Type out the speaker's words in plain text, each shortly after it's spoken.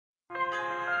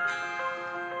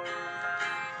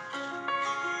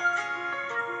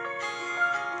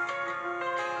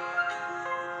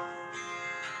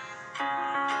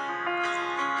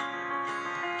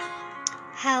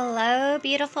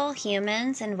beautiful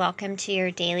humans, and welcome to your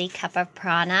daily cup of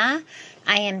prana.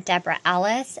 I am Deborah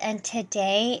Ellis, and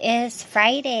today is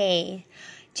Friday,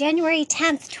 January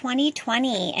 10th,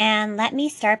 2020. And let me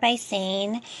start by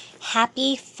saying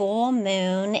happy full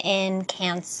moon in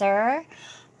Cancer.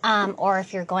 Or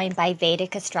if you're going by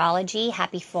Vedic astrology,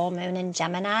 happy full moon in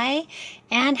Gemini,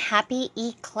 and happy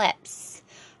eclipse.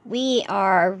 We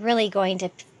are really going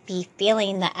to be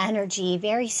feeling the energy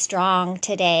very strong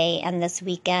today and this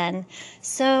weekend.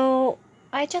 So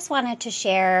I just wanted to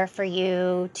share for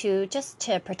you to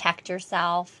protect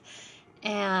yourself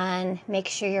and make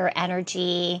sure your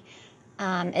energy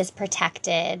is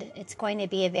protected. It's going to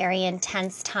be a very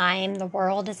intense time. The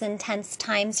world is intense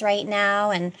times right now,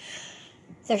 and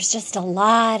there's just a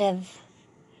lot of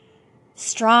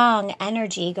strong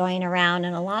energy going around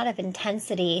and a lot of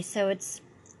intensity. So it's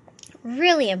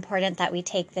really important that we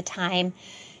take the time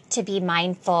to be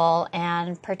mindful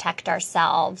and protect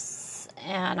ourselves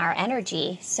and our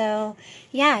energy. So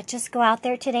yeah, just go out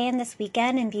there today and this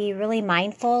weekend and be really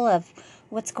mindful of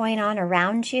what's going on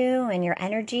around you and your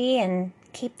energy, and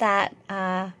keep that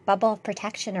bubble of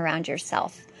protection around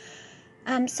yourself.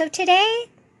 So today,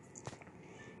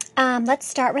 let's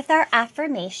start with our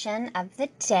affirmation of the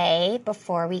day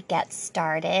before we get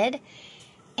started.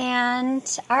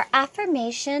 And our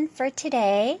affirmation for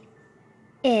today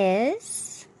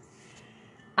is,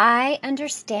 I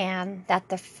understand that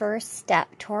the first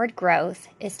step toward growth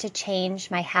is to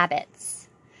change my habits.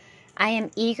 I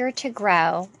am eager to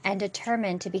grow and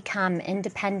determined to become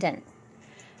independent.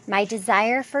 My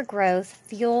desire for growth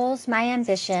fuels my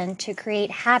ambition to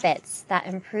create habits that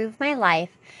improve my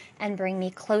life and bring me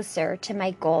closer to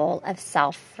my goal of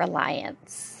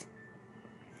self-reliance.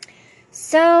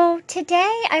 So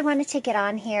today I wanted to get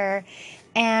on here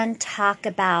and talk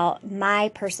about my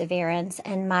perseverance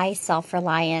and my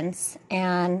self-reliance,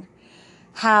 and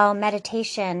how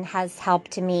meditation has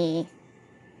helped me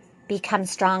become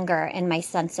stronger in my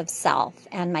sense of self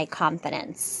and my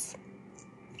confidence.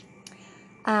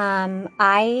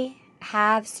 I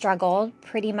have struggled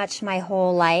pretty much my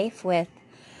whole life with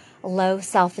low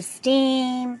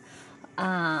self-esteem,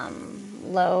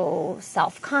 low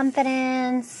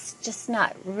self-confidence, just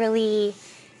not really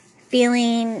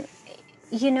feeling,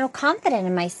 confident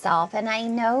in myself. And I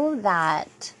know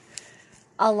that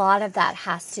a lot of that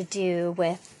has to do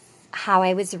with how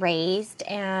I was raised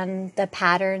and the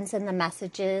patterns and the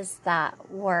messages that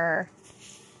were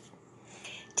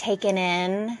taken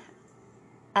in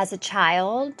as a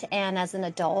child and as an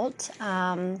adult.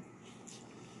 I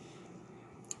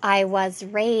was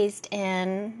raised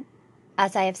in,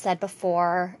 as I have said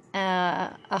before,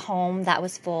 a home that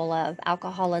was full of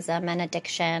alcoholism and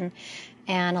addiction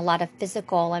and a lot of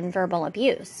physical and verbal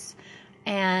abuse.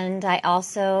 And I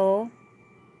also,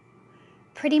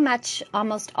 pretty much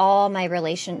almost all my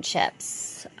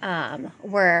relationships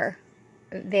were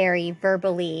very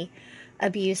verbally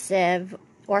abusive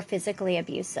or physically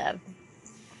abusive.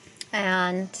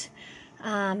 And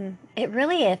it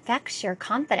really affects your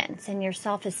confidence and your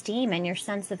self-esteem and your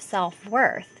sense of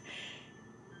self-worth.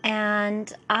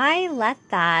 And I let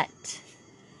that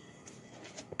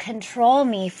control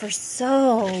me for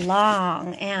so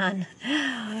long. And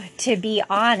to be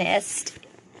honest,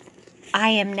 I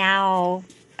am now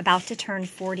about to turn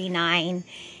 49.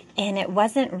 And it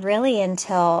wasn't really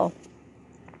until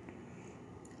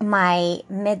my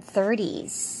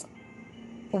mid-30s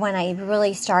when I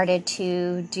really started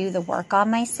to do the work on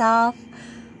myself.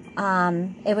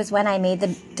 It was when I made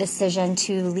the decision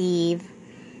to leave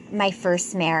my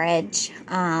first marriage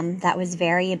that was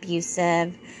very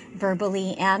abusive,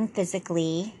 verbally and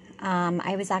physically.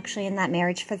 I was actually in that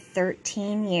marriage for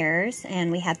 13 years,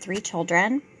 and we had 3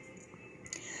 children.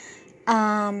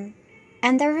 And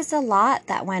there was a lot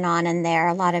that went on in there,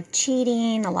 a lot of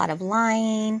cheating, a lot of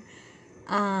lying,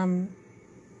 and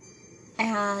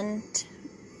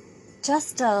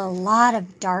just a lot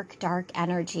of dark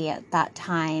energy at that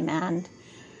time. And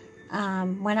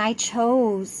when I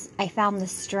found the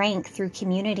strength through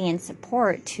community and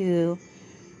support to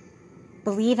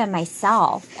believe in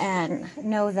myself and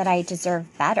know that I deserve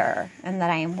better and that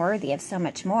I am worthy of so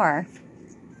much more.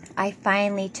 I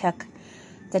finally took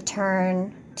the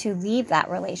turn to leave that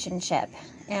relationship,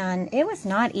 and it was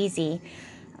not easy.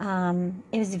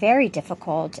 It was very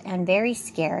difficult and very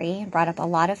scary. It brought up a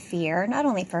lot of fear, not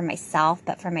only for myself,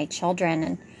 but for my children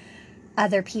and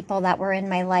other people that were in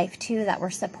my life too, that were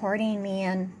supporting me.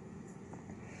 And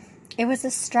it was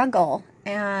a struggle.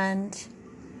 And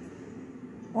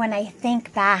when I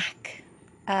think back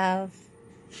of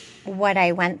what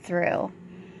I went through,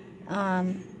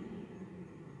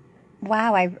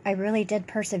 wow, I really did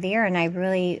persevere, and I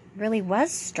really, really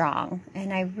was strong,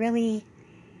 and I really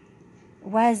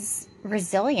was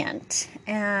resilient,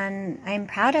 and I'm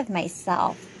proud of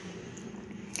myself.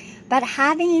 But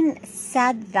having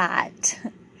said that,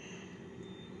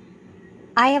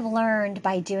 I have learned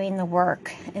by doing the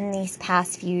work in these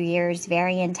past few years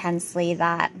very intensely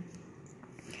that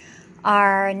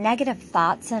our negative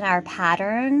thoughts and our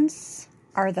patterns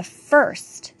are the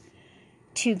first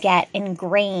to get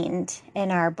ingrained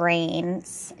in our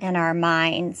brains and our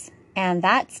minds. And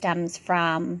that stems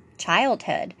from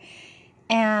childhood.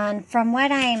 And from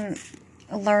what I'm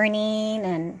learning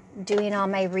and doing all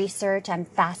my research, I'm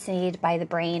fascinated by the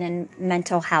brain and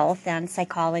mental health and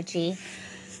psychology.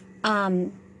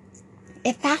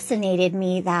 It fascinated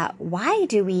me that why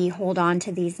do we hold on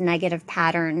to these negative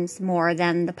patterns more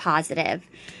than the positive?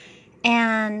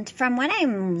 And from what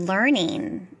I'm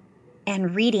learning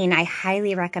and reading, I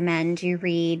highly recommend you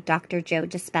read Dr. Joe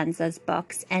Dispenza's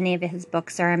books. Any of his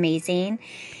books are amazing.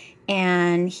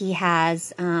 And he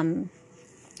has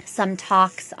some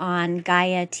talks on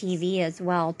Gaia TV as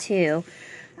well, too.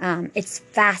 It's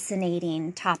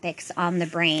fascinating topics on the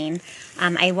brain.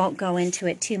 I won't go into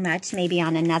it too much, maybe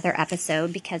on another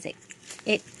episode, because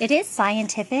it is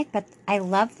scientific, but I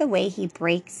love the way he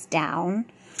breaks down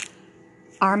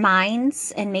our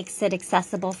minds and makes it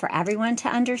accessible for everyone to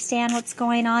understand what's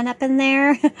going on up in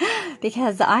there,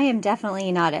 because I am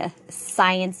definitely not a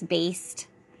science-based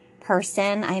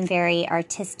person. I'm very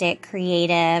artistic,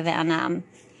 creative, and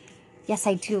yes,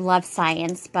 I do love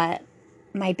science, but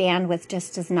my bandwidth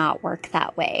just does not work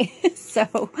that way.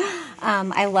 So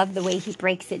I love the way he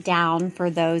breaks it down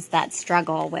for those that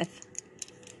struggle with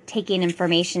taking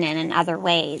information in other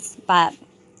ways. But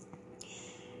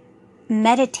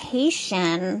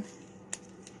meditation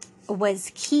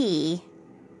was key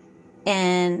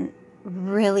in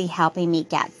really helping me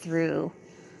get through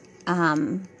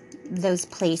those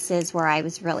places where I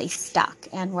was really stuck.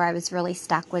 And where I was really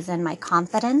stuck was in my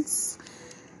confidence,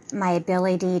 my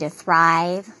ability to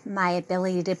thrive, my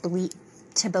ability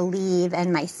to believe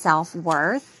in my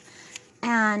self-worth.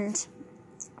 And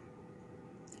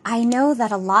I know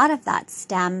that a lot of that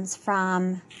stems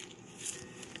from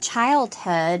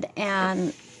childhood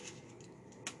and,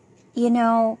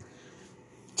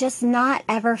 just not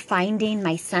ever finding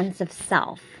my sense of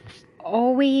self.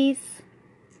 Always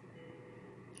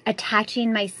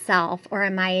attaching myself or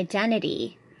my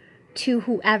identity to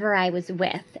whoever I was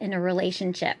with in a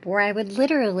relationship, where I would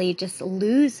literally just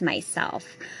lose myself.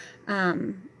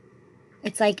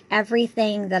 It's like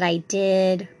everything that I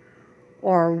did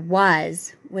or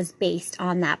was based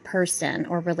on that person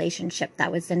or relationship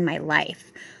that was in my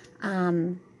life.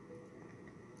 And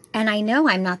I know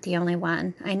I'm not the only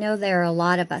one. I know there are a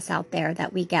lot of us out there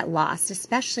that we get lost,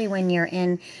 especially when you're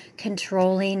in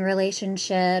controlling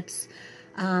relationships,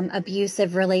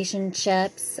 abusive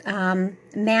relationships,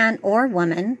 man or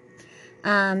woman.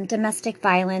 Domestic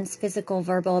violence, physical,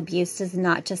 verbal abuse does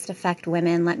not just affect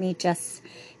women. Let me just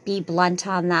be blunt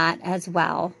on that as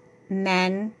well.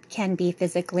 Men can be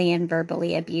physically and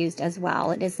verbally abused as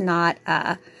well. It is not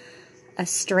a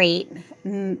straight,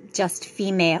 just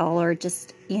female or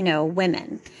just,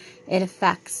 women. It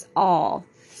affects all.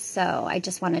 So I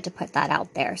just wanted to put that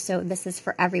out there. So this is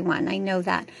for everyone. I know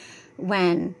that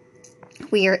when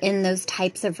we are in those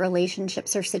types of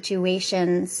relationships or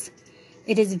situations,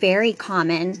 it is very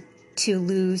common to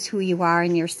lose who you are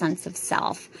and your sense of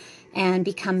self and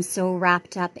become so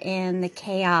wrapped up in the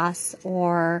chaos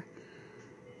or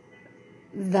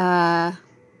the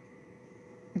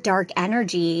dark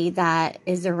energy that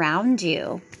is around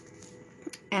you.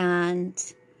 And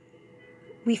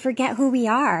we forget who we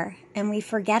are, and we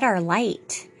forget our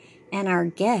light and our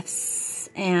gifts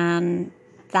and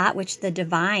that which the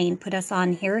divine put us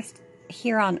on here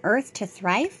on earth to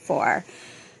thrive for.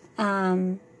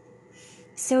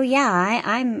 So yeah,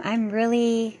 I'm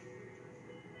really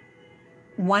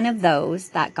one of those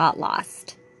that got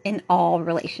lost in all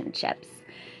relationships.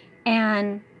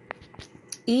 And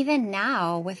even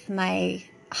now with my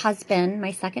husband,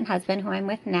 my second husband, who I'm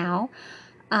with now,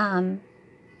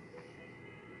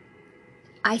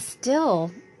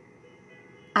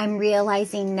 I'm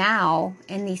realizing now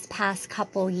in these past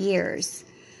couple years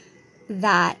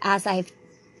that as I've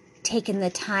taken the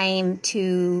time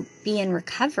to be in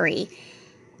recovery,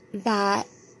 that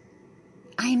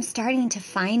I'm starting to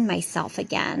find myself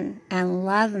again and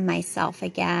love myself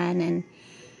again and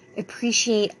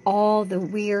appreciate all the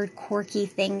weird, quirky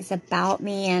things about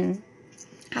me. And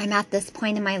I'm at this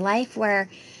point in my life where,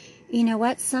 you know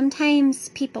what? Sometimes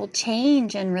people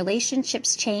change and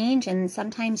relationships change, and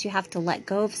sometimes you have to let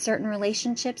go of certain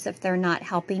relationships if they're not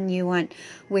helping you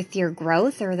with your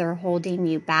growth, or they're holding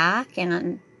you back.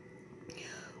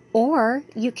 Or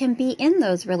you can be in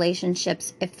those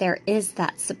relationships if there is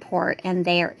that support and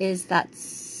there is that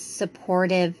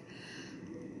supportive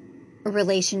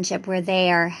relationship where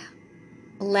they are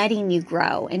letting you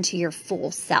grow into your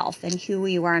full self and who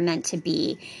you are meant to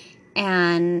be,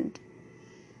 and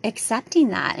accepting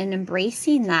that and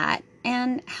embracing that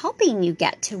and helping you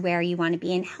get to where you want to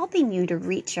be and helping you to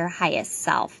reach your highest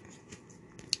self.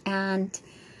 And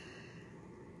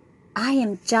I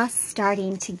am just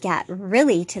starting to get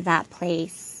really to that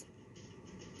place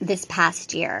this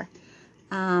past year.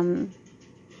 And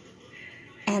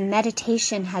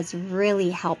meditation has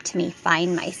really helped me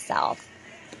find myself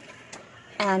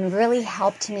and really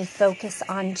helped me focus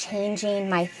on changing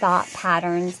my thought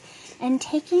patterns and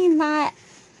taking that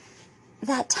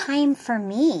time for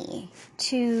me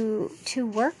to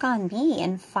work on me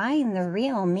and find the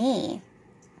real me.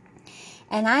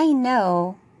 And I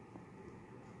know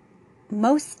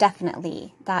most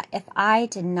definitely that if I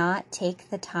did not take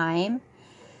the time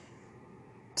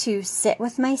to sit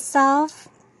with myself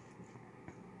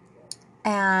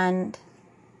and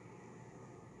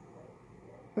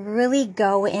really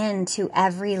go into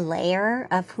every layer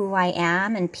of who I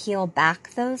am and peel back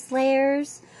those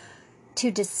layers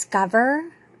to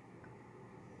discover,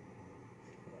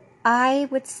 I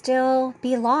would still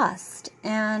be lost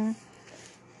and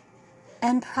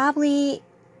probably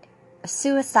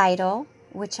suicidal,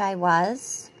 which I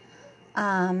was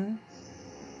 2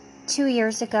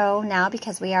 years ago now,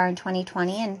 because we are in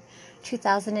 2020. And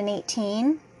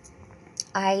 2018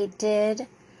 I did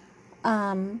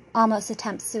almost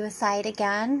attempt suicide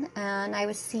again, and I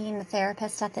was seeing a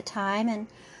therapist at the time, and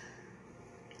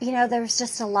there was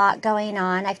just a lot going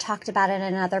on. I've talked about it in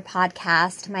another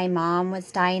podcast. My mom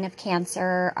was dying of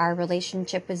cancer. Our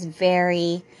relationship was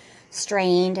very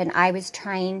strained, and I was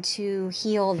trying to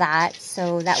heal that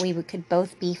so that we could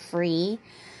both be free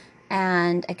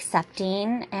and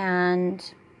accepting. And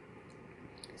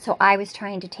so I was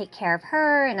trying to take care of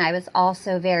her, and I was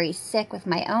also very sick with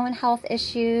my own health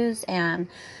issues, and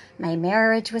my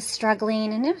marriage was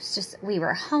struggling, and it was just, we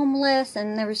were homeless,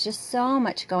 and there was just so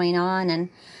much going on, and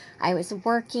I was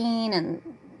working, and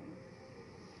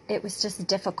it was just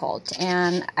difficult.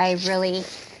 And I really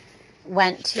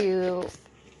went to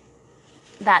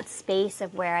that space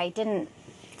of where I didn't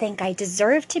think I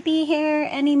deserved to be here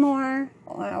anymore,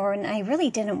 or I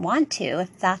really didn't want to,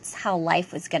 if that's how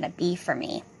life was going to be for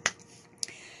me.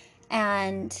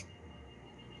 And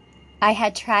I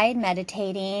had tried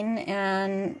meditating,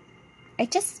 and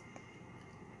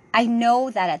I know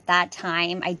that at that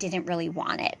time I didn't really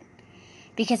want it.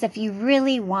 Because if you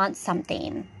really want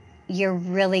something, you're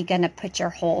really going to put your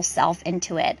whole self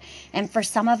into it. And for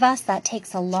some of us, that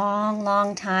takes a long,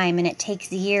 long time, and it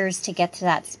takes years to get to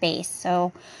that space.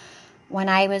 So when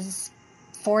I was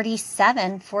 40,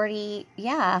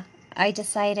 I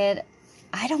decided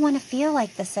I don't want to feel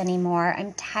like this anymore.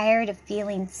 I'm tired of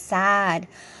feeling sad,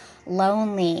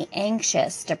 lonely,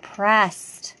 anxious,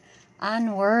 depressed,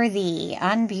 unworthy,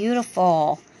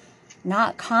 unbeautiful,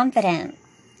 not confident.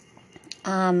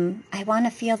 I want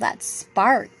to feel that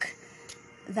spark,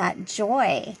 that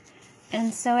joy.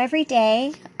 And so every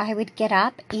day I would get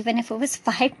up, even if it was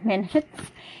 5 minutes,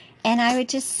 and I would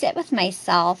just sit with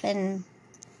myself and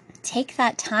take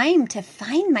that time to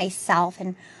find myself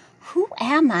and who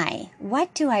am I?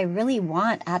 What do I really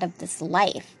want out of this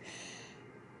life?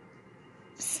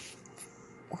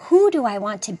 Who do I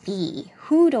want to be?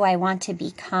 Who do I want to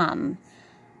become?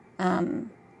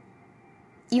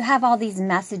 You have all these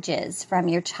messages from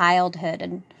your childhood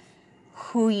and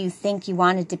who you think you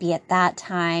wanted to be at that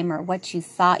time, or what you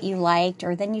thought you liked,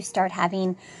 or then you start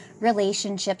having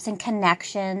relationships and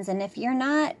connections. And if you're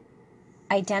not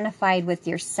identified with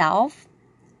yourself,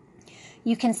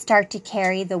 you can start to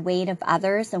carry the weight of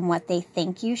others and what they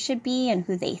think you should be and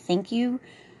who they think you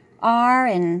are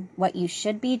and what you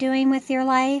should be doing with your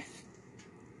life.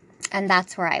 And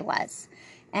that's where I was.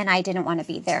 And I didn't want to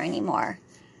be there anymore.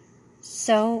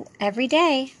 So every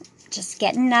day, just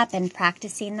getting up and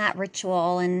practicing that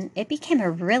ritual, and it became a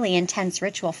really intense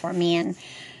ritual for me. And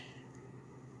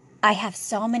I have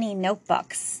so many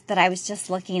notebooks that I was just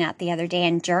looking at the other day,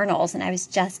 and journals, and I was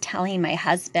just telling my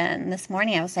husband this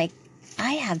morning, I was like,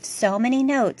 I have so many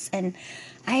notes, and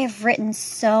I have written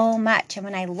so much. And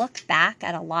when I look back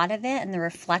at a lot of it and the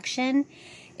reflection,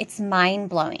 it's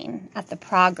mind-blowing at the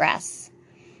progress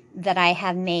that I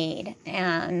have made.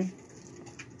 And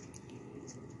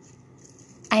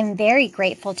I'm very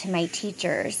grateful to my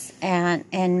teachers and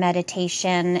in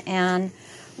meditation. And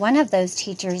one of those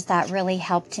teachers that really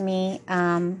helped me,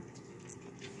 her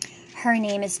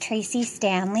name is Tracy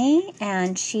Stanley,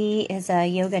 and she is a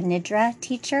Yoga Nidra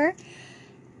teacher.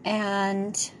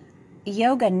 And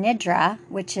Yoga Nidra,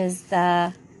 which is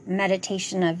the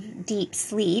meditation of deep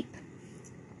sleep,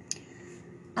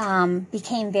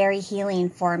 became very healing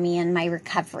for me in my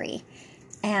recovery.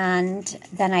 And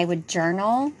then I would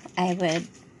journal. I would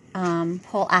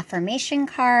pull affirmation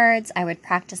cards. I would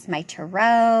practice my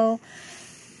tarot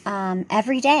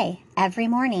every day, every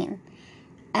morning.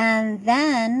 And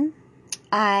then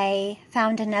I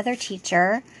found another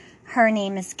teacher. Her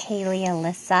name is Kaylee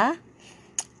Alyssa.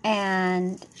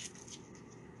 And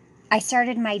I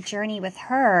started my journey with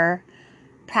her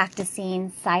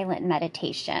practicing silent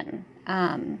meditation,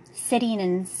 sitting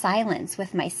in silence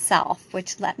with myself,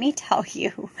 which, let me tell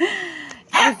you,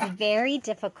 is very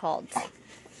difficult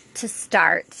to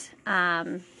start.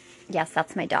 Yes,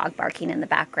 that's my dog barking in the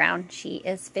background. She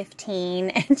is 15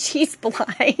 and she's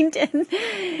blind and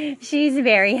she's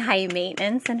very high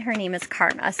maintenance, and her name is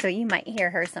Karma, so you might hear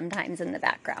her sometimes in the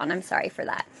background. I'm sorry for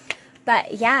that.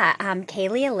 But yeah,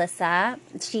 Kaylee Alyssa,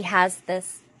 she has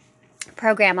this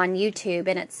program on YouTube,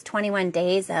 and it's 21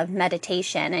 days of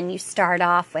meditation, and you start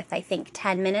off with, I think,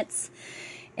 10 minutes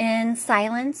in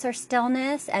silence or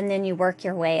stillness, and then you work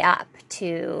your way up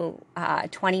to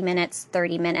 20 minutes,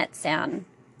 30 minutes, and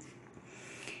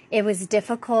it was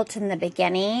difficult in the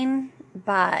beginning,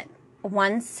 but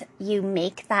once you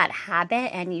make that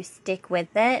habit and you stick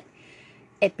with it,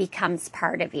 it becomes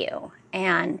part of you.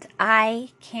 And I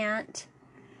can't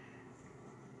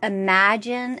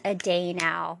imagine a day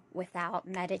now without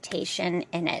meditation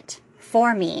in it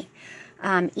for me,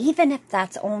 even if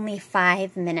that's only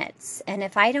 5 minutes. And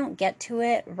if I don't get to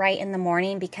it right in the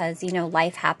morning because,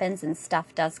 life happens and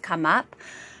stuff does come up,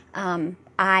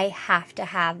 I have to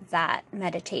have that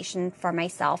meditation for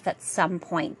myself at some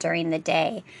point during the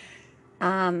day.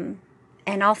 And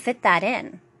I'll fit that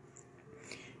in.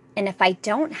 And if I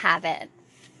don't have it,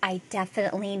 I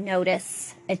definitely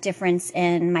notice a difference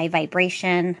in my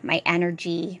vibration, my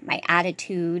energy, my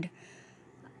attitude,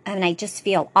 and I just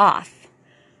feel off.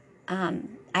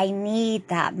 I need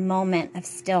that moment of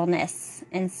stillness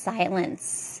and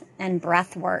silence and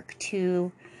breath work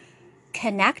to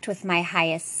connect with my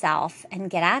highest self and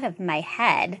get out of my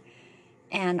head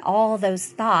and all those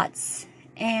thoughts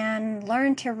and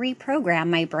learn to reprogram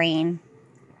my brain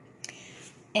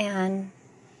and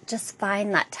just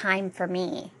find that time for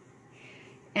me.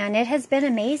 And it has been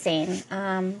amazing.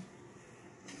 And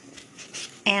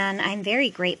I'm very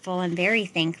grateful and very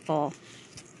thankful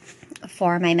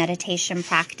for my meditation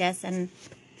practice. And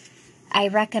I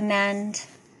recommend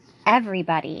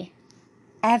everybody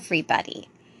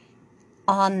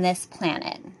on this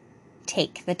planet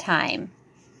take the time.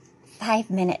 5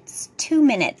 minutes, 2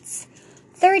 minutes,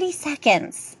 30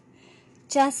 seconds,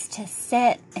 just to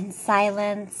sit in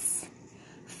silence,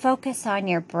 focus on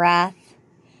your breath,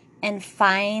 and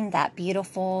find that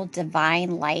beautiful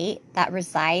divine light that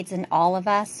resides in all of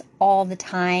us all the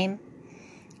time.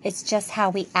 It's just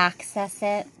how we access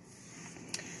it.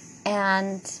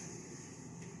 And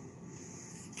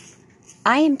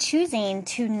I am choosing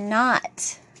to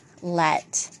not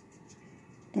let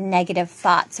negative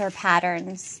thoughts or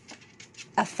patterns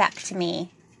affect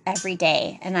me every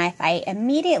day. And if I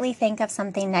immediately think of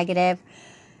something negative,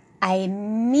 I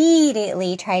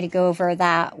immediately try to go over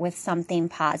that with something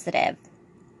positive,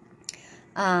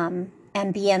 and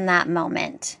be in that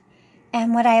moment.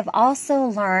 And what I've also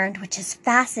learned, which is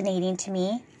fascinating to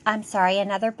me,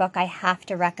 another book I have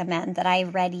to recommend that I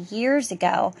read years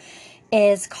ago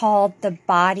is called The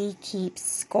Body Keeps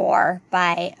Score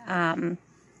by,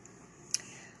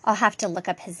 I'll have to look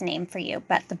up his name for you,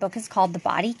 but the book is called The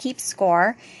Body Keeps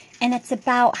Score, and it's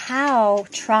about how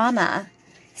trauma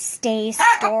stays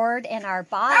stored in our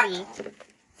body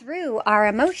through our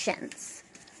emotions.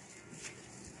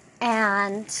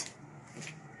 And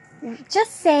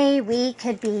just say we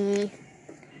could be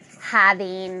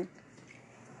having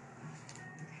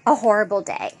a horrible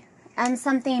day and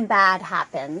something bad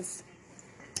happens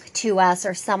to us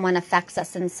or someone affects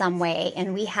us in some way,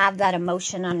 and we have that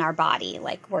emotion in our body,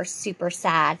 like we're super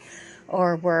sad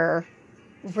or we're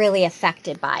really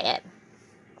affected by it.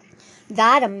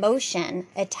 That emotion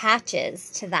attaches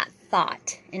to that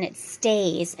thought and it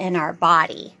stays in our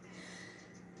body.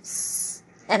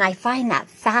 And I find that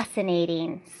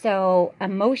fascinating. So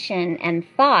emotion and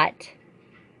thought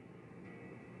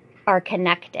are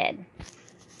connected.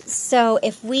 So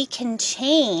if we can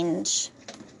change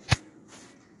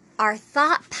our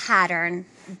thought pattern,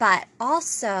 but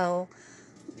also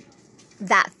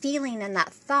that feeling and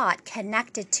that thought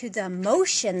connected to the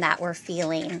emotion that we're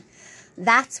feeling,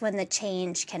 that's when the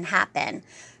change can happen.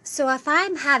 So if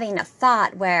I'm having a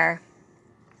thought where,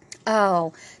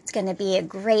 oh, it's going to be a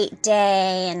great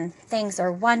day and things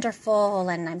are wonderful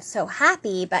and I'm so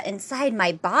happy, but inside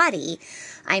my body,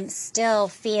 I'm still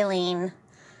feeling,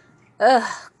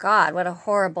 oh, God, what a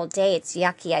horrible day. It's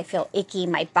yucky. I feel icky.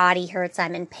 My body hurts.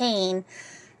 I'm in pain.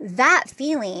 That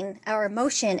feeling or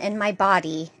emotion in my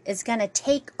body is going to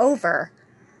take over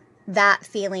that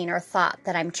feeling or thought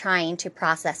that I'm trying to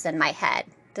process in my head.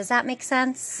 Does that make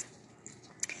sense?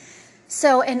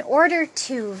 So in order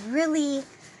to really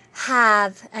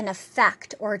have an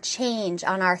effect or change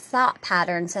on our thought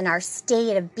patterns and our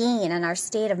state of being and our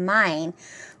state of mind,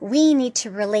 we need to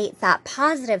relate that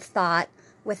positive thought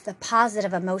with the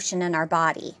positive emotion in our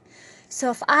body.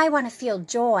 So if I want to feel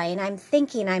joy and I'm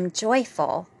thinking I'm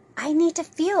joyful, I need to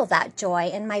feel that joy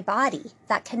in my body,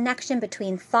 that connection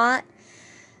between thought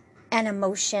and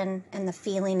emotion and the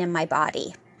feeling in my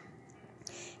body.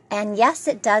 And yes,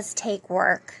 it does take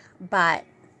work, but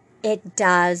it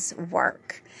does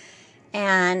work.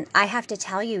 And I have to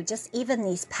tell you, just even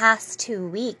these past 2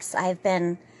 weeks, I've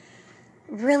been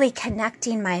really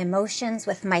connecting my emotions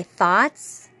with my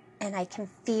thoughts, and I can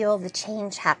feel the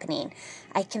change happening.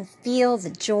 I can feel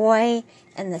the joy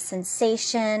and the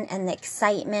sensation and the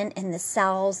excitement in the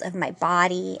cells of my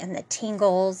body and the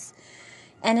tingles.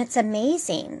 And it's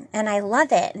amazing, and I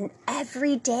love it. And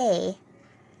every day,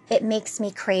 it makes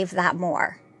me crave that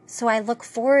more. So I look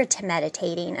forward to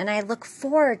meditating, and I look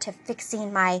forward to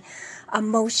fixing my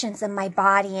emotions in my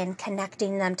body and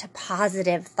connecting them to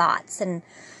positive thoughts and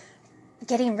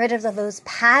getting rid of those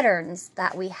patterns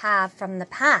that we have from the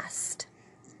past.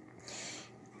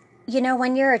 You know,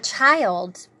 when you're a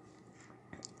child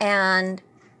and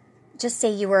just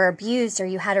say you were abused or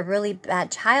you had a really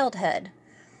bad childhood,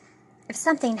 if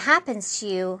something happens to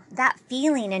you, that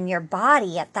feeling in your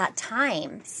body at that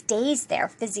time stays there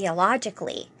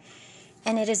physiologically.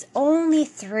 And it is only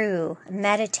through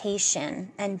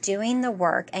meditation and doing the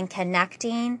work and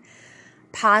connecting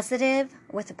positive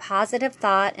with a positive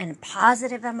thought and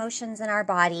positive emotions in our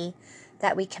body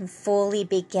that we can fully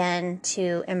begin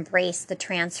to embrace the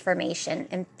transformation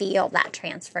and feel that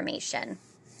transformation.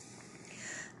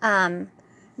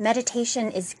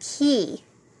 Meditation is key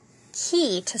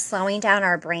to slowing down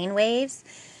our brain waves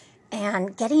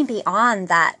and getting beyond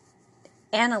that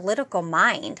analytical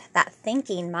mind, that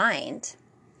thinking mind.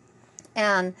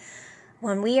 And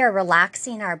when we are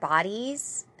relaxing our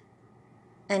bodies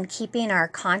and keeping our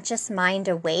conscious mind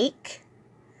awake,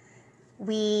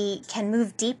 we can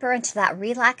move deeper into that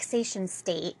relaxation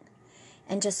state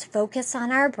and just focus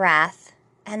on our breath.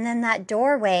 And then that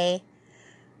doorway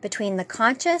between the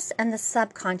conscious and the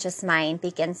subconscious mind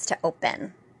begins to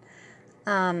open.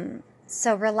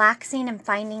 So relaxing and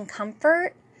finding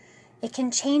comfort, it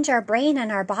can change our brain and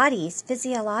our bodies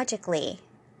physiologically.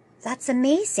 That's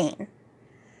amazing.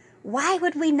 Why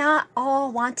would we not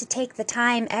all want to take the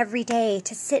time every day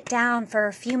to sit down for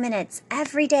a few minutes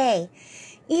every day,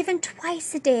 even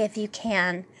twice a day if you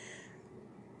can,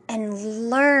 and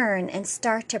learn and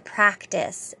start to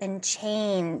practice and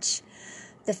change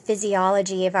the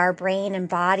physiology of our brain and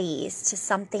bodies to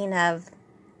something of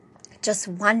just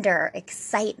wonder,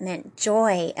 excitement,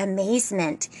 joy,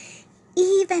 amazement.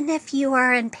 Even if you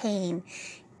are in pain,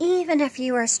 even if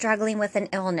you are struggling with an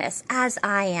illness, as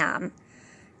I am,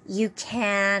 you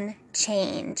can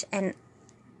change. And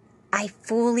I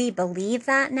fully believe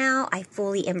that now. I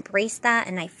fully embrace that,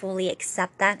 and I fully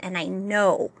accept that. And I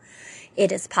know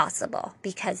it is possible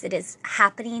because it is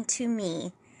happening to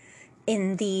me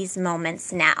in these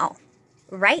moments now,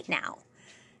 right now.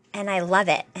 And I love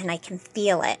it, and I can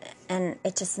feel it, and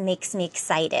it just makes me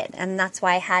excited. And that's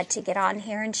why I had to get on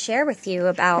here and share with you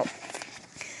about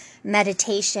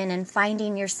meditation and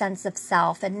finding your sense of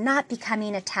self and not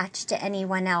becoming attached to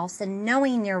anyone else and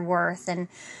knowing your worth and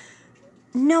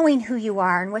knowing who you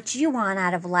are and what you want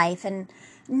out of life and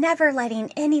never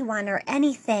letting anyone or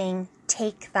anything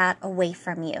take that away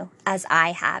from you, as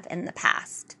I have in the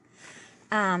past.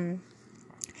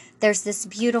 There's this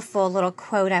beautiful little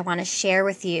quote I want to share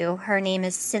with you. Her name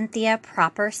is Cynthia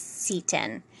Proper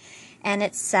Seaton, and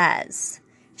it says,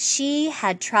 "She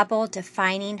had trouble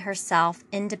defining herself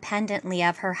independently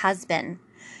of her husband,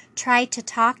 tried to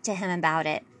talk to him about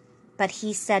it, but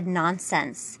he said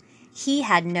nonsense. He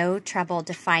had no trouble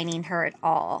defining her at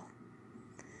all."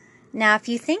 Now, if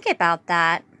you think about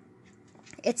that,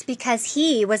 it's because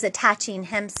he was attaching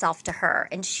himself to her,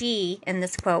 and she, in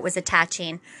this quote, was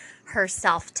attaching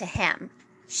herself to him.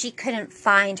 She couldn't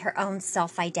find her own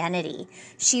self-identity.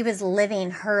 She was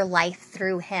living her life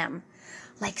through him.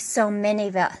 like so many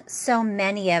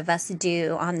of us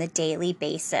do on the daily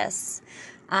basis.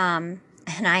 And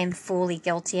I am fully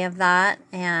guilty of that.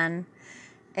 And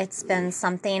it's been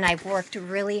something I've worked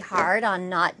really hard on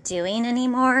not doing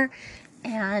anymore.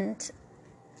 And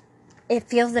it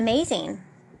feels amazing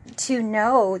to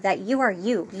know that you are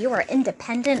you. You are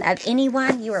independent of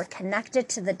anyone. You are connected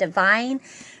to the divine.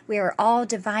 We are all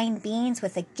divine beings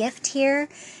with a gift here.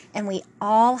 And we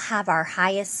all have our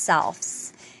highest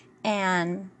selves.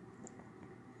 And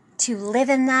to live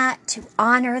in that, to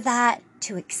honor that,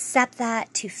 to accept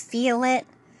that, to feel it,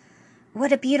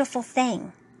 what a beautiful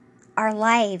thing. Our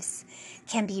lives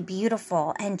can be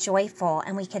beautiful and joyful,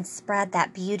 and we can spread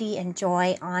that beauty and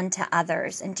joy onto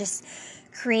others and just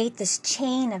create this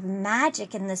chain of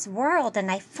magic in this world.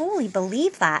 And I fully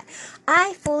believe that.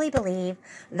 I fully believe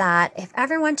that if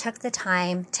everyone took the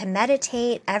time to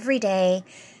meditate every day,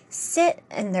 sit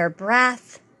in their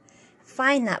breath,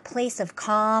 find that place of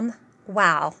calm,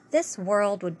 wow, this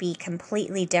world would be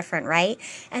completely different, right?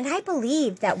 And I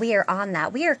believe that we are on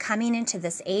that. We are coming into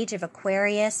this age of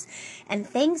Aquarius, and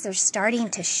things are starting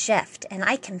to shift, and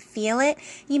I can feel it.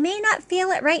 You may not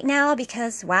feel it right now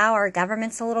because, wow, our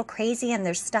government's a little crazy and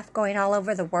there's stuff going all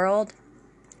over the world,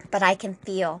 but I can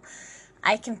feel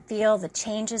the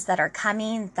changes that are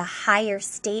coming, the higher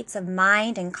states of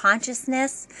mind and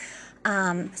consciousness.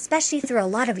 Especially through a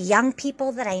lot of young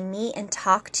people that I meet and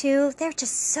talk to. They're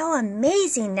just so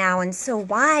amazing now and so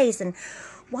wise and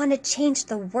want to change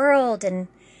the world, and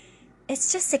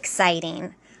it's just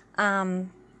exciting.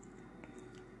 And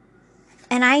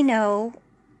I know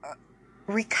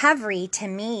recovery to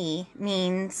me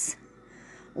means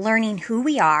learning who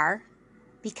we are,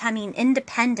 becoming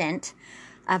independent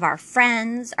of our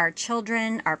friends, our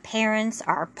children, our parents,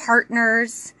 our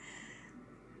partners,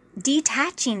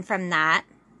 detaching from that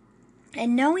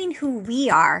and knowing who we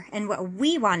are and what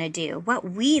we want to do, what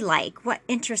we like, what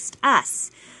interests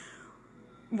us,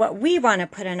 what we want to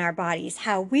put in our bodies,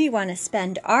 how we want to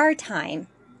spend our time.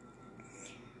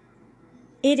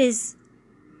 It is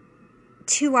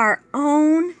to our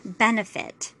own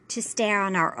benefit to stay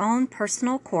on our own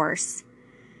personal course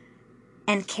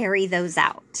and carry those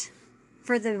out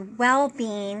for the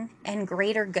well-being and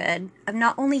greater good of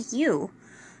not only you,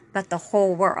 but the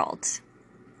whole world.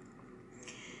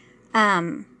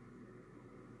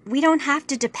 We don't have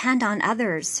to depend on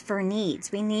others for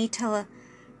needs. We need to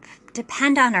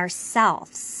depend on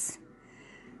ourselves.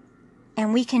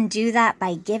 And we can do that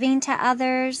by giving to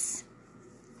others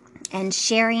and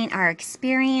sharing our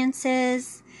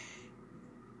experiences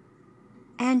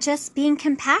and just being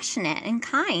compassionate and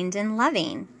kind and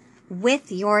loving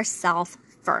with yourself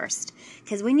first.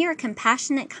 Because when you're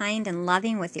compassionate, kind, and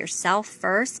loving with yourself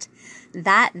first,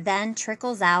 that then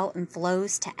trickles out and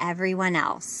flows to everyone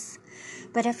else.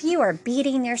 But if you are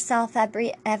beating yourself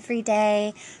every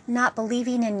day, not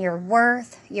believing in your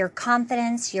worth, your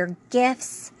confidence, your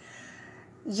gifts,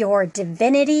 your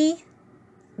divinity,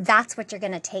 that's what you're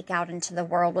going to take out into the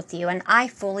world with you. And I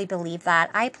fully believe that.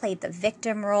 I played the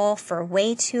victim role for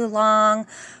way too long.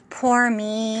 Poor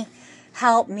me.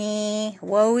 Help me,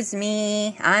 woe's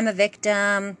me, I'm a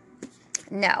victim.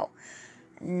 No,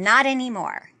 not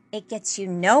anymore. It gets you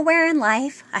nowhere in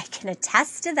life. I can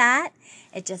attest to that.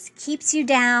 It just keeps you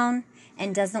down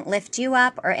and doesn't lift you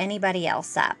up or anybody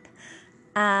else up.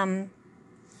 So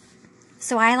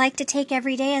I like to take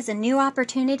every day as a new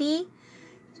opportunity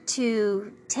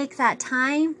to take that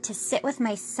time to sit with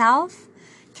myself,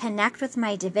 connect with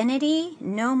my divinity,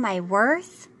 know my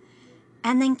worth,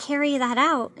 and then carry that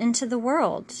out into the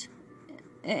world.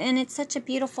 And it's such a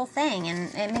beautiful thing,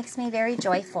 and it makes me very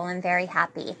joyful and very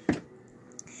happy.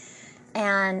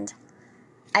 And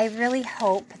I really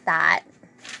hope that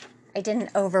I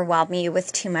didn't overwhelm you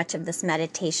with too much of this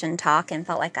meditation talk and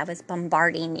felt like I was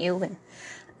bombarding you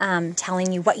and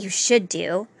telling you what you should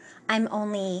do.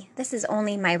 This is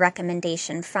only my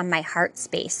recommendation from my heart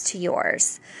space to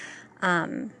yours.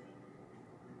 And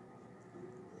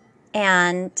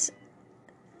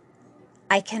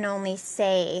I can only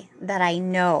say that I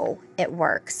know it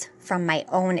works from my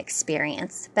own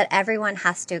experience, but everyone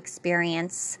has to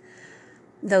experience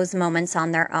those moments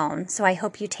on their own. So I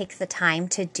hope you take the time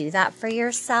to do that for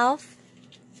yourself.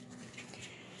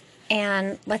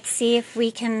 And let's see if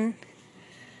we can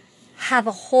have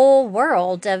a whole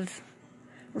world of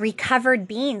recovered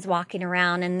beings walking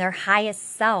around in their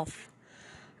highest self,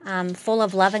 full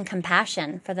of love and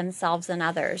compassion for themselves and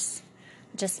others.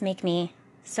 Just make me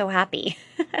so happy.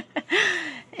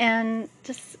 And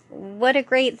just what a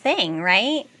great thing,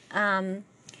 right?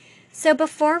 So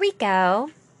before we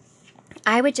go,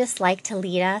 I would just like to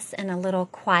lead us in a little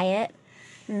quiet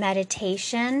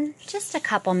meditation, just a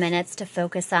couple minutes to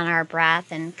focus on our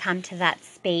breath and come to that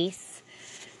space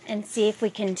and see if we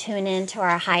can tune into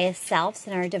our highest selves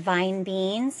and our divine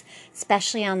beings,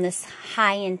 especially on this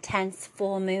high intense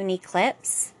full moon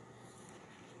eclipse.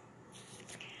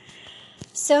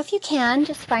 So if you can,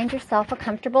 just find yourself a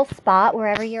comfortable spot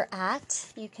wherever you're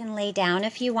at. You can lay down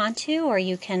if you want to, or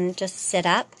you can just sit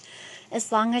up,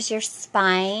 as long as your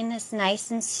spine is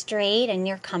nice and straight and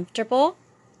you're comfortable.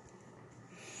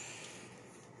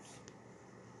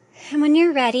 And when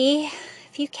you're ready,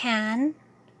 if you can,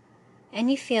 and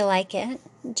you feel like it,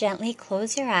 gently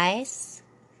close your eyes.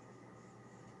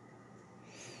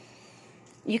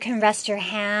 You can rest your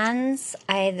hands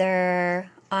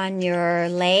either on your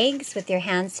legs with your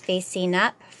hands facing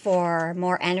up for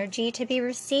more energy to be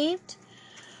received,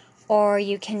 or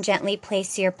you can gently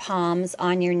place your palms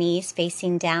on your knees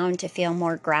facing down to feel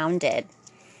more grounded.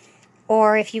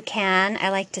 Or if you can, I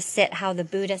like to sit how the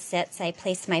Buddha sits. I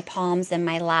place my palms in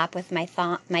my lap with my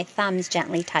thumbs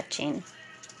gently touching.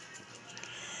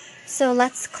 So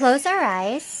let's close our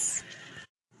eyes,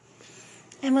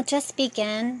 and we'll just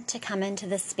begin to come into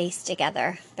this space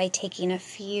together by taking a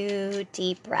few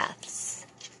deep breaths.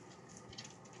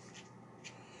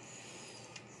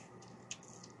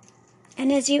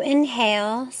 And as you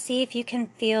inhale, see if you can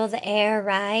feel the air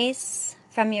rise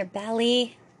from your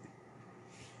belly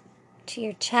to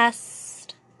your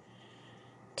chest,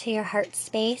 to your heart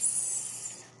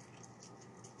space.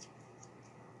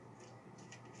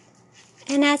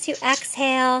 And as you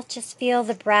exhale, just feel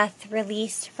the breath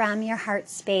release from your heart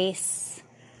space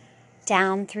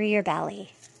down through your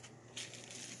belly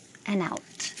and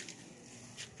out.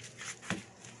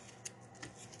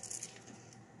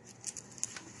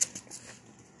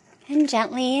 And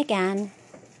gently again,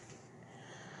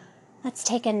 let's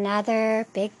take another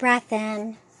big breath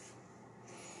in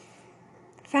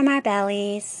from our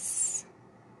bellies,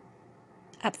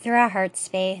 up through our heart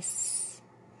space,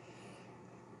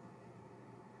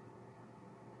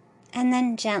 and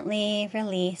then gently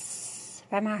release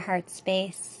from our heart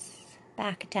space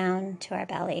back down to our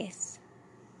bellies.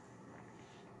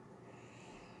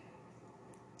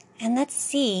 And let's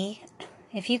see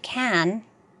if you can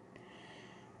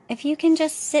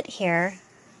just sit here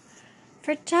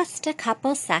for just a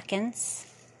couple seconds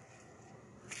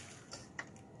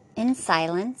in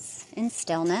silence, in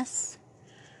stillness,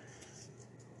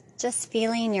 just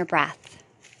feeling your breath.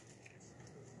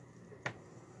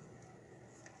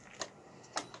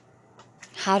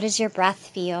 How does your breath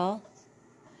feel?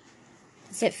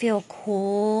 Does it feel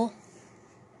cool,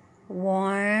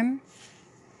 warm?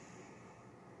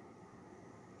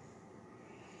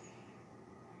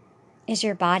 Is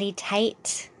your body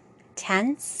tight,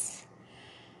 tense?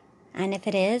 And if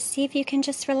it is, see if you can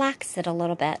just relax it a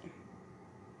little bit.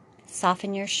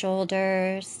 Soften your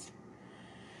shoulders,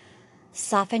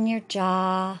 soften your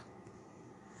jaw,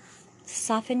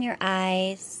 soften your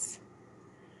eyes,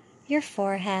 your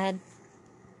forehead.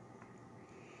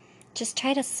 Just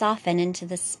try to soften into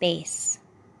the space.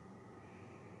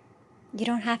 You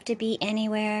don't have to be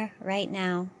anywhere right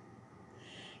now.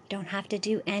 You don't have to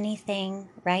do anything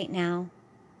right now.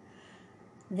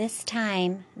 This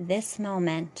time, this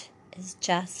moment is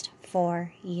just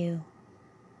for you.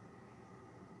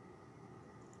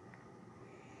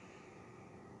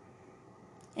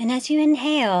 And as you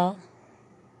inhale,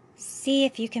 see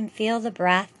if you can feel the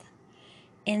breath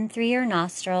in through your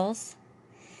nostrils.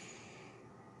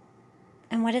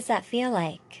 And what does that feel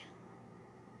like?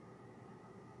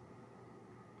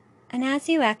 And as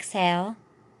you exhale,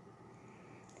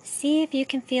 see if you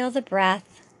can feel the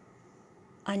breath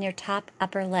on your top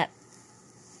upper lip.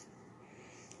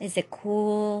 Is it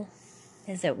cool?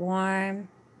 Is it warm?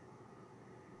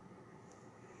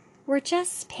 We're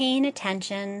just paying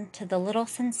attention to the little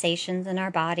sensations in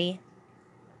our body,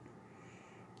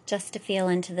 just to feel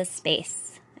into the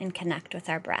space and connect with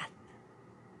our breath.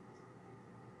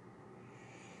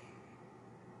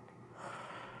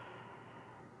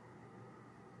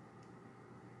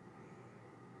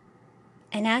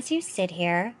 And as you sit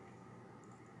here,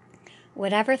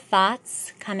 whatever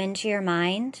thoughts come into your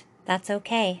mind, that's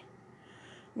okay.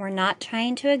 We're not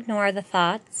trying to ignore the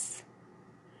thoughts.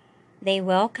 They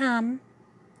will come.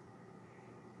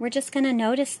 We're just going to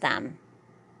notice them.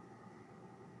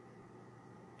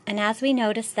 And as we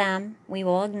notice them, we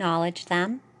will acknowledge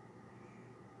them.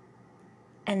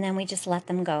 And then we just let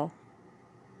them go.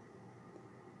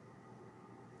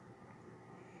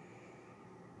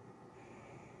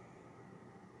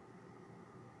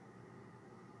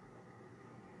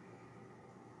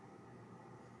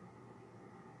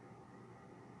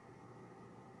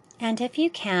 And if you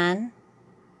can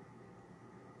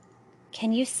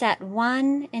can you set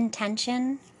one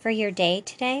intention for your day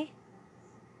today?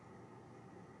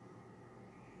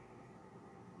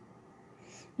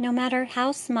 No matter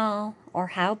how small or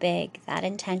how big that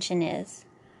intention is.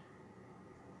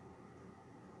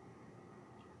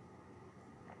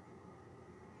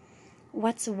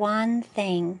 What's one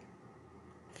thing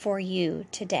for you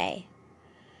today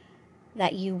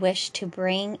that you wish to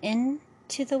bring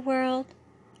into the world,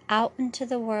 out into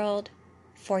the world,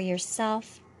 for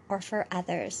yourself or for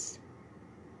others?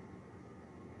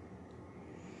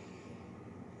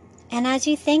 And as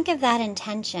you think of that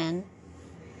intention,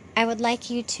 I would like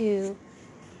you to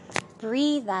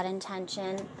breathe that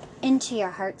intention into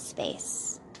your heart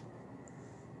space.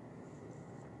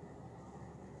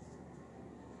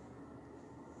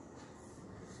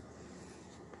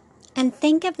 And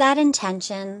think of that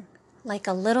intention like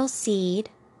a little seed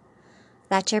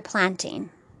that you're planting.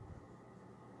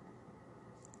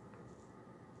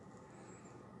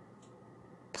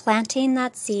 Planting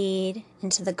that seed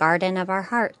into the garden of our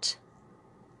heart.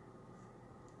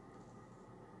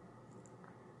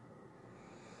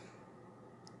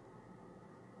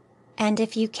 And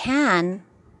if you can,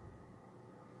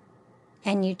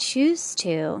 and you choose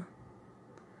to,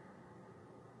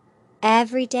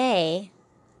 every day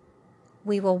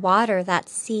we will water that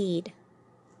seed,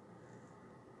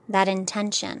 that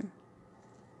intention.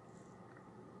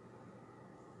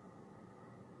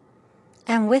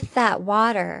 And with that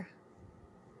water,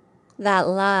 that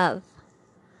love,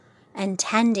 and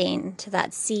tending to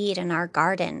that seed in our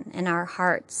garden, in our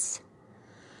hearts,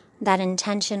 that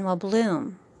intention will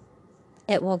bloom.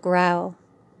 It will grow.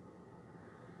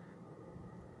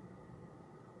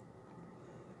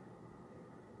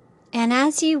 And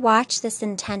as you watch this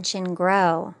intention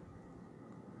grow,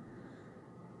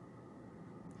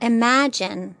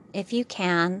 imagine, if you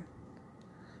can,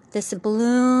 this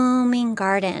blooming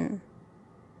garden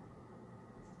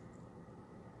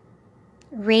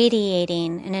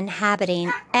radiating and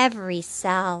inhabiting every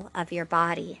cell of your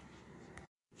body.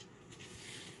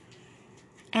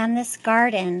 And this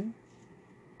garden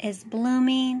is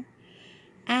blooming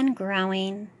and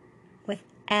growing with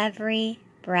every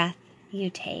breath you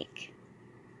take.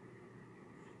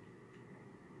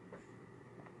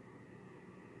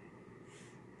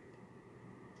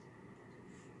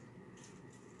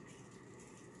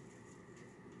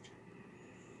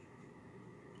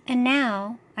 And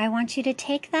now I want you to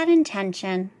take that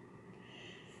intention,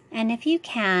 and if you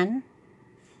can,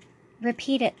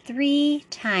 repeat it 3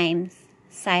 times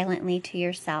silently to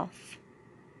yourself.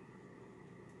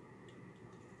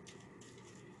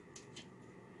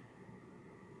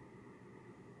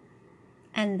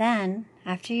 And then,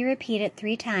 after you repeat it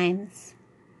 3 times,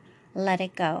 let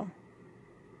it go.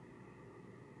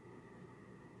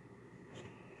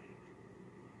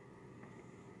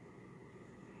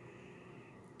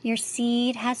 Your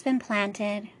seed has been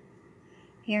planted.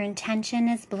 Your intention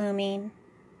is blooming.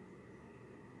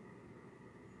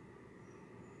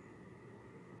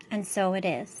 And so it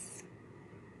is.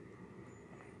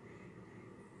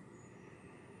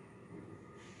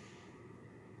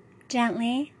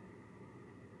 Gently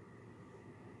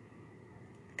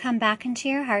come back into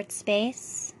your heart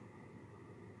space.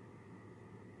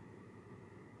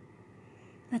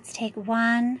 Let's take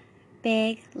one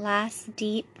big last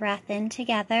deep breath in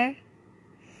together.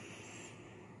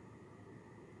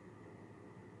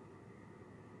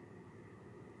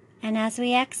 And as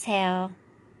we exhale,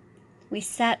 we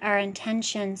set our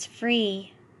intentions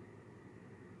free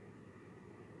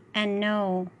and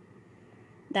know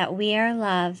that we are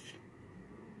love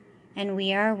and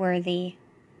we are worthy,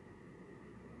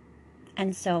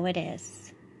 and so it is.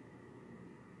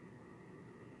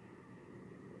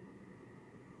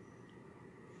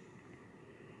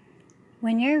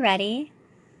 When you're ready,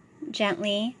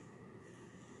 gently,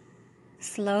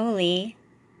 slowly,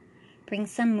 bring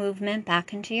some movement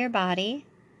back into your body.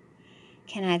 You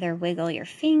can either wiggle your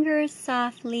fingers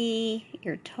softly,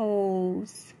 your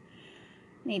toes,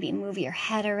 maybe move your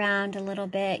head around a little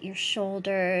bit, your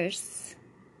shoulders.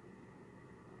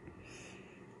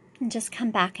 And just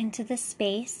come back into the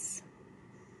space.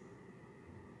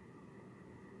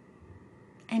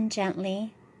 And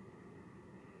gently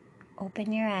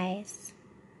open your eyes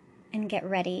and get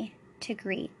ready to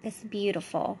greet this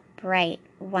beautiful, bright,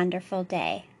 wonderful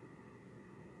day.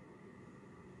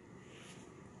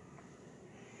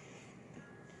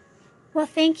 Well,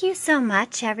 thank you so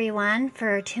much, everyone,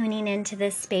 for tuning into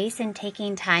this space and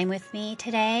taking time with me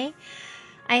today.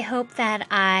 I hope that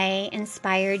I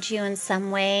inspired you in some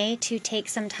way to take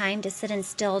some time to sit in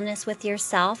stillness with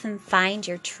yourself and find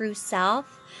your true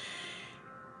self.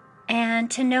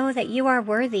 And to know that you are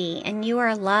worthy and you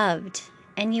are loved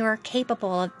and you are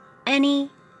capable of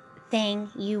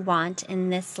anything you want in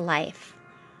this life.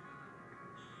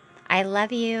 I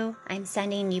love you. I'm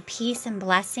sending you peace and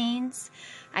blessings.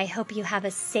 I hope you have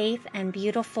a safe and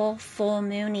beautiful full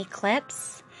moon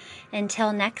eclipse.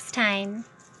 Until next time,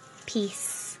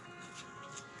 peace.